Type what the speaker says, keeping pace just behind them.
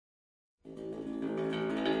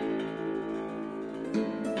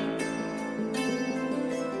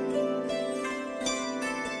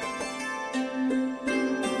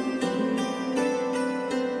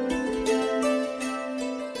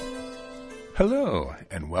Hello,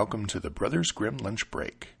 and welcome to the Brothers Grimm Lunch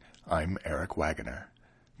Break. I'm Eric Wagoner.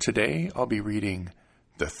 Today I'll be reading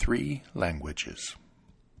The Three Languages.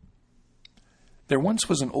 There once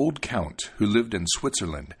was an old count who lived in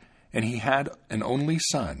Switzerland, and he had an only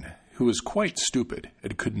son who was quite stupid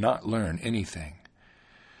and could not learn anything.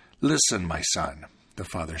 "Listen, my son," the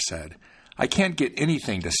father said, "I can't get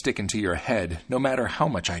anything to stick into your head, no matter how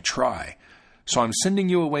much I try. So I'm sending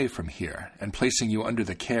you away from here and placing you under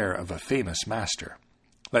the care of a famous master.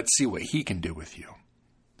 Let's see what he can do with you."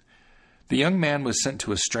 The young man was sent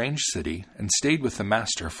to a strange city and stayed with the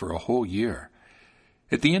master for a whole year.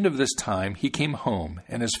 At the end of this time, he came home,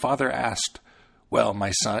 and his father asked, "Well,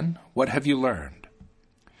 my son, what have you learned?"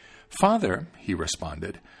 "Father," he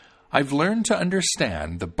responded, "I've learned to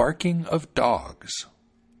understand the barking of dogs."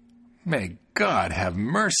 "May God have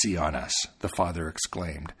mercy on us," the father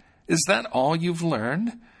exclaimed. "Is that all you've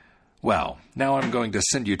learned? Well, now I'm going to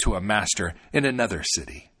send you to a master in another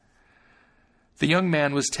city." The young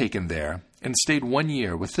man was taken there and stayed 1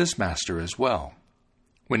 year with this master as well.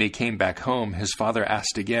 When he came back home, his father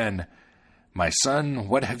asked again, "My son,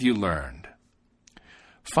 what have you learned?"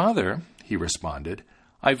 "Father," he responded,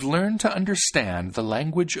 "I've learned to understand the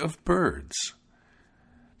language of birds."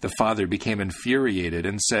 The father became infuriated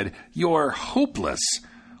and said, "You're hopeless.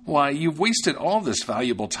 Why, you've wasted all this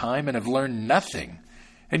valuable time and have learned nothing,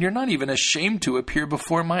 and you're not even ashamed to appear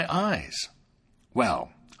before my eyes.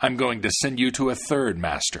 Well, I'm going to send you to a third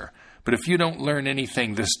master, but if you don't learn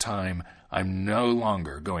anything this time, I'm no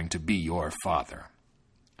longer going to be your father."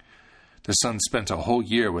 The son spent a whole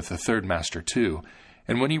year with the third master too,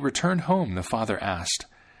 and when he returned home, the father asked,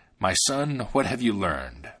 "My son, what have you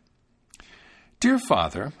learned?" "Dear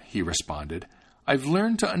father," he responded, "I've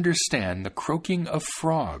learned to understand the croaking of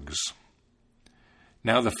frogs."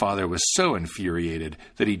 Now the father was so infuriated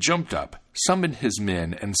that he jumped up, summoned his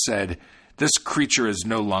men, and said, "This creature is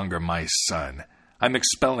no longer my son. I'm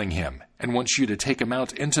expelling him and want you to take him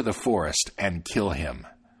out into the forest and kill him."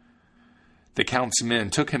 The count's men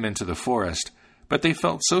took him into the forest, but they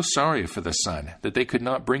felt so sorry for the son that they could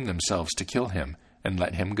not bring themselves to kill him and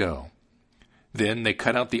let him go. Then they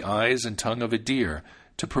cut out the eyes and tongue of a deer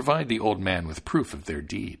to provide the old man with proof of their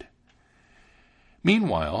deed.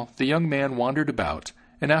 Meanwhile, the young man wandered about,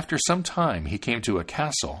 and after some time he came to a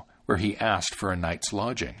castle where he asked for a night's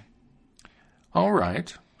lodging. "All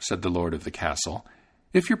right," said the lord of the castle,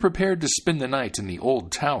 "if you're prepared to spend the night in the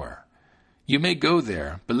old tower. You may go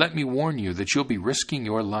there, but let me warn you that you'll be risking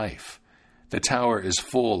your life. The tower is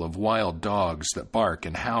full of wild dogs that bark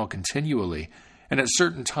and howl continually, and at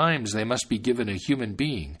certain times they must be given a human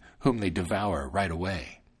being whom they devour right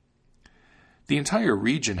away." The entire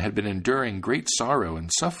region had been enduring great sorrow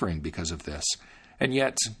and suffering because of this, and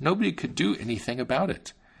yet nobody could do anything about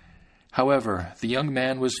it. However, the young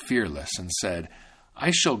man was fearless and said,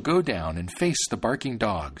 "I shall go down and face the barking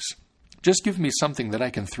dogs. Just give me something that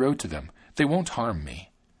I can throw to them. They won't harm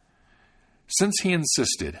me." Since he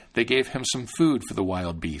insisted, they gave him some food for the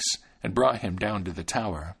wild beasts and brought him down to the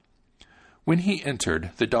tower. When he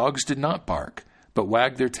entered, the dogs did not bark, but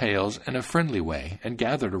wagged their tails in a friendly way and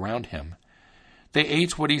gathered around him. They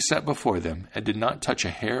ate what he set before them and did not touch a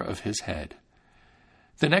hair of his head.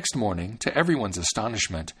 The next morning, to everyone's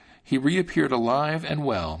astonishment, he reappeared alive and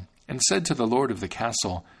well and said to the lord of the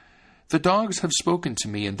castle, "The dogs have spoken to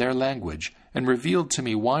me in their language and revealed to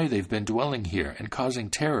me why they've been dwelling here and causing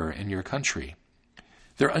terror in your country.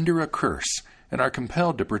 They're under a curse and are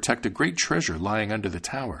compelled to protect a great treasure lying under the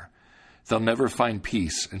tower. They'll never find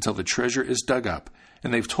peace until the treasure is dug up,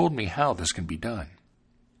 and they've told me how this can be done."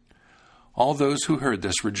 All those who heard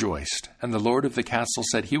this rejoiced, and the lord of the castle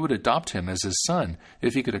said he would adopt him as his son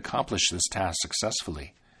if he could accomplish this task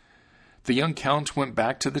successfully. The young count went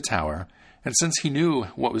back to the tower, and since he knew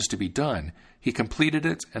what was to be done, he completed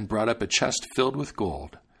it and brought up a chest filled with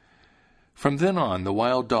gold. From then on, the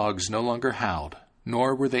wild dogs no longer howled,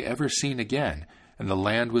 nor were they ever seen again, and the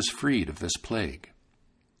land was freed of this plague.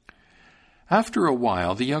 After a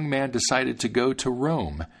while, the young man decided to go to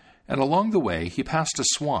Rome, and along the way he passed a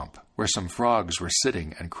swamp where some frogs were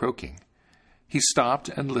sitting and croaking. He stopped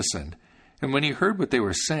and listened, and when he heard what they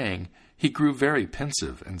were saying, he grew very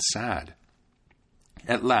pensive and sad.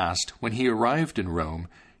 At last, when he arrived in Rome,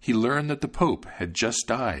 he learned that the Pope had just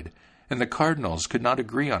died, and the cardinals could not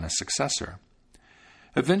agree on a successor.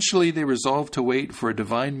 Eventually, they resolved to wait for a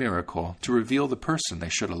divine miracle to reveal the person they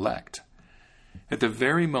should elect. At the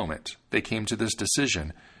very moment they came to this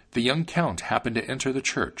decision, the young count happened to enter the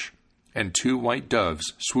church, and 2 white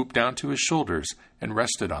doves swooped down to his shoulders and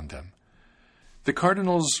rested on them. The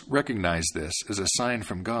cardinals recognized this as a sign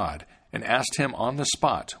from God and asked him on the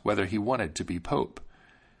spot whether he wanted to be pope.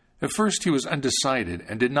 At first he was undecided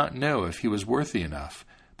and did not know if he was worthy enough,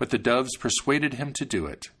 but the doves persuaded him to do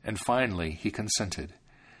it, and finally he consented.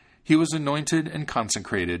 He was anointed and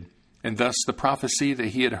consecrated, and thus the prophecy that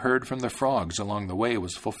he had heard from the frogs along the way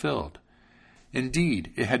was fulfilled.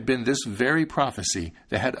 Indeed, it had been this very prophecy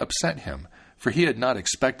that had upset him, for he had not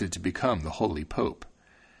expected to become the Holy Pope.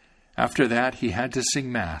 After that he had to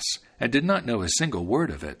sing Mass, and did not know a single word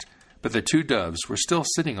of it, but the 2 doves were still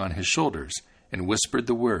sitting on his shoulders, and whispered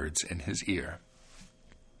the words in his ear.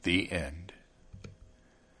 The end.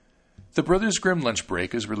 The Brothers Grimm Lunch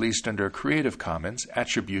Break is released under Creative Commons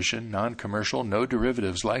Attribution Non-Commercial No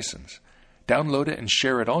Derivatives License. Download it and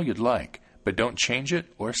share it all you'd like, but don't change it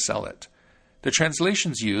or sell it. The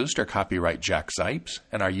translations used are copyright Jack Zipes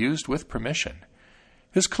and are used with permission.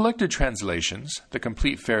 His collected translations, The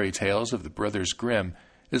Complete Fairy Tales of the Brothers Grimm,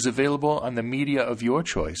 is available on the media of your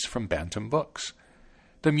choice from Bantam Books.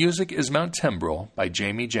 The music is Mount Timbrel by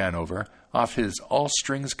Jamie Janover off his All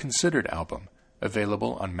Strings Considered album,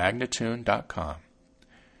 available on Magnatune.com.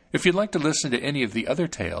 If you'd like to listen to any of the other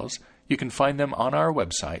tales, you can find them on our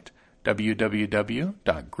website,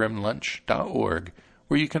 www.grimlunch.org,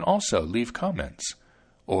 where you can also leave comments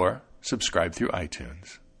or subscribe through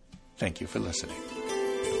iTunes. Thank you for listening.